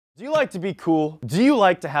Do you like to be cool? Do you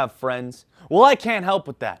like to have friends? Well, I can't help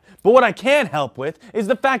with that. But what I can help with is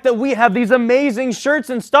the fact that we have these amazing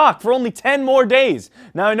shirts in stock for only 10 more days.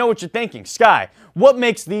 Now, I know what you're thinking. Sky, what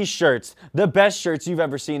makes these shirts the best shirts you've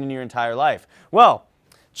ever seen in your entire life? Well,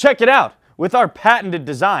 check it out. With our patented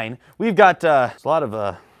design, we've got a lot of,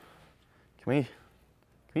 can we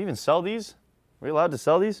even sell these? Are we allowed to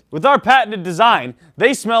sell these? With our patented design,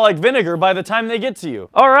 they smell like vinegar by the time they get to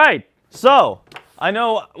you. All right, so I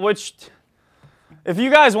know which, if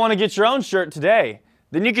you guys want to get your own shirt today,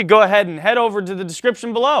 then you could go ahead and head over to the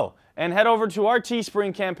description below and head over to our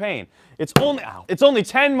Teespring campaign. It's only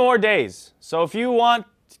 10 more days. So if you want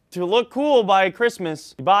to look cool by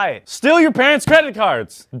Christmas, you buy it. Steal your parents' credit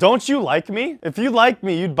cards. Don't you like me? If you like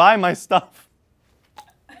me, you'd buy my stuff.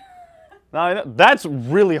 Now, I know, that's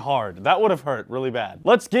really hard. That would have hurt really bad.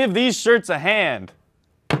 Let's give these shirts a hand.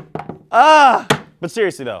 But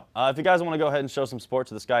seriously though, if you guys want to go ahead and show some support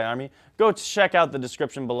to the Sky Army, go check out the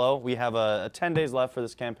description below. We have 10 days left for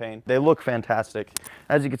this campaign. They look fantastic.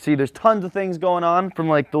 As you can see, there's tons of things going on, from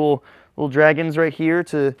like the little dragons right here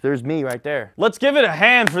to there's me right there. Let's give it a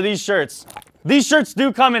hand for these shirts. These shirts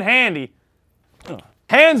do come in handy.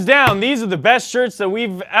 Hands down, these are the best shirts that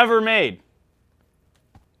we've ever made.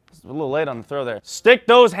 A little late on the throw there. Stick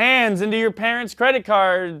those hands into your parents' credit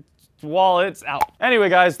card wallets. Out. Anyway,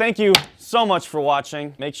 guys, thank you so much for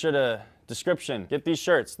watching. Make sure to description, get these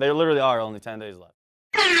shirts. They literally are only 10 days left.